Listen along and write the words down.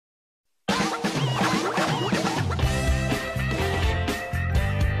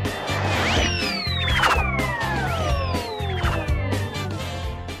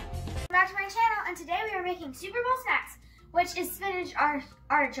spinach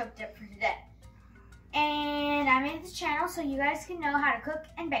artichoke dip for today. And I made this channel so you guys can know how to cook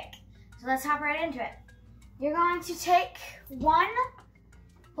and bake. So let's hop right into it. You're going to take 1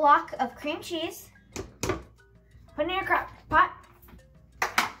 block of cream cheese, put it in your crock pot,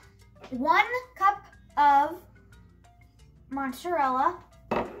 1 cup of mozzarella.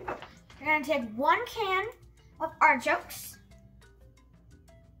 You're going to take 1 can of artichokes,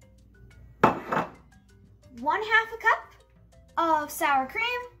 1/2 a cup of sour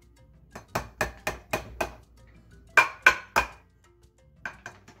cream,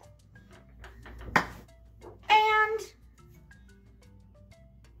 and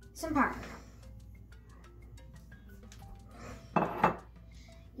some parmesan.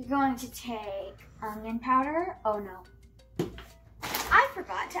 You're going to take onion powder. Oh no, I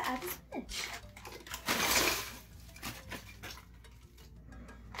forgot to add the spinach.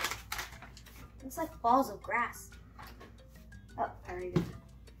 Looks like balls of grass. Oh, I already did.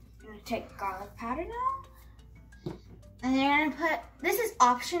 I'm gonna take garlic powder now. And then you're gonna put, this is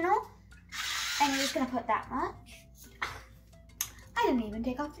optional, and you're just gonna put that much. I didn't even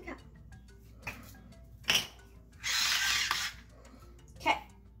take off the cap. Okay.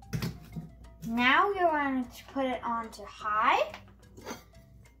 Now you're going to put it on to high.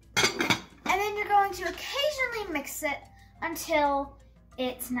 And then you're going to occasionally mix it until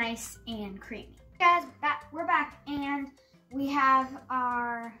it's nice and creamy. Guys, we're back, and we have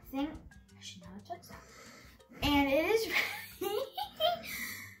our thing. I should know how to touch that. And it is ready.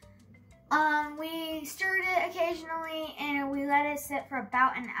 We stirred it occasionally, and we let it sit for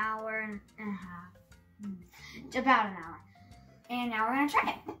about an hour and a half. About an hour. And now we're gonna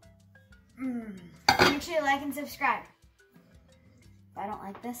try it. Make sure you like and subscribe. If I don't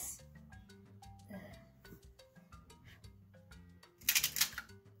like this,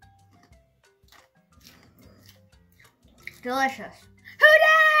 delicious.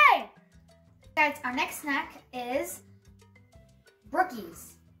 Hooray! Guys, our next snack is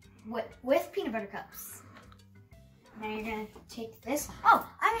brookies with peanut butter cups. Now you're gonna take this. Oh,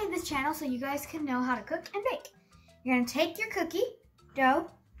 I made this channel so you guys can know how to cook and bake. You're gonna take your cookie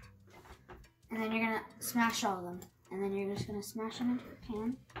dough, and then you're gonna smash all of them. And then you're just gonna smash them into your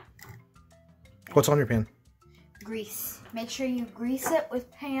pan. What's on your pan? Grease. Make sure you grease it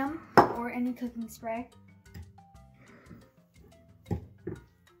with Pam or any cooking spray.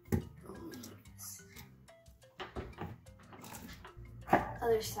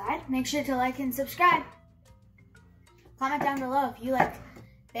 Other side. Make sure to like and subscribe. Comment down below if you like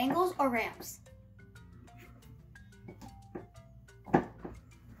Bengals or Rams.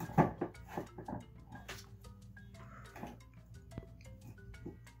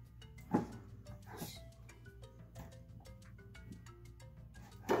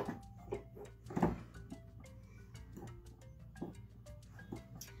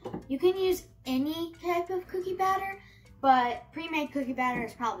 You can use any type of cookie batter, but pre-made cookie batter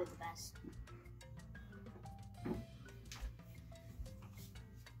is probably the best.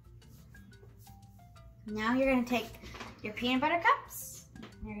 Now you're gonna take your peanut butter cups,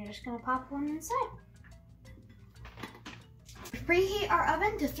 and you're just gonna pop one inside. Preheat our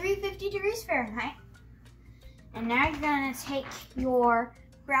oven to 350 degrees Fahrenheit. And now you're gonna take your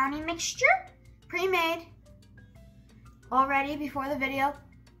brownie mixture, pre-made, already before the video,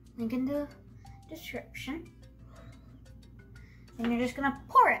 link in the description. And you're just gonna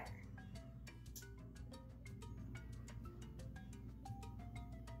pour it.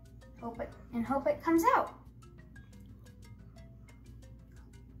 Hope it comes out.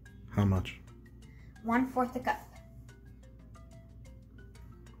 How much? 1/4 a cup.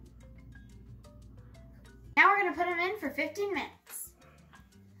 Now we're gonna put them in for 15 minutes.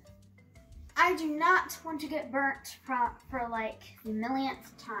 I do not want to get burnt for like the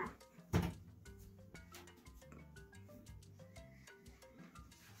millionth time.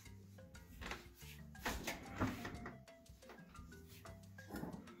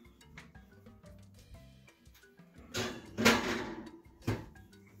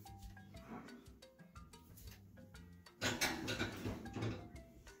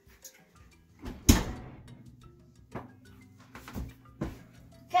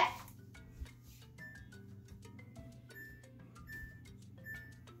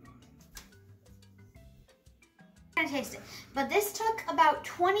 Taste it. But this took about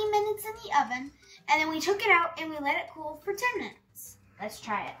 20 minutes in the oven, and then we took it out and we let it cool for 10 minutes. Let's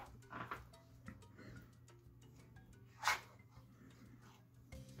try it.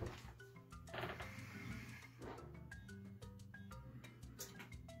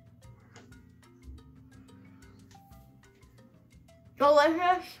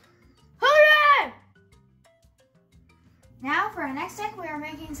 Delicious. Hooray! Now for for our next snack, we are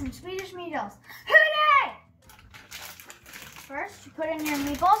making some Swedish meatballs. Hooray! First, you put in your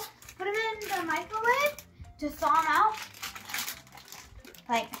meatballs, put them in the microwave to thaw them out,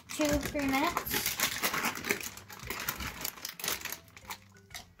 like 2-3 minutes.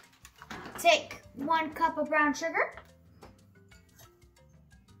 Take 1 cup of brown sugar.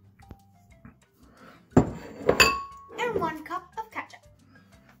 And 1 cup of ketchup.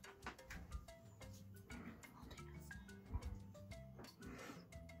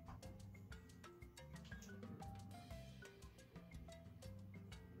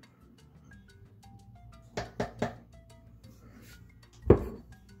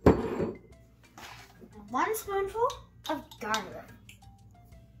 And 1 spoonful of garlic.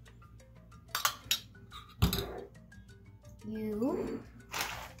 You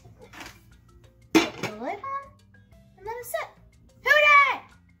put the lid on and let it sit. Hooray!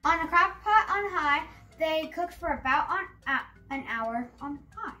 On a crock pot on high, they cooked for about an hour on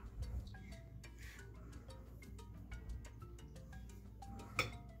high.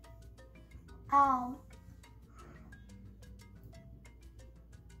 Oh.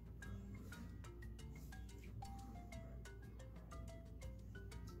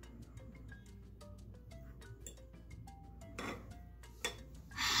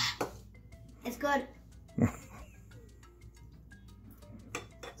 It's good.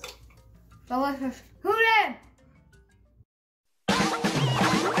 Delicious. Who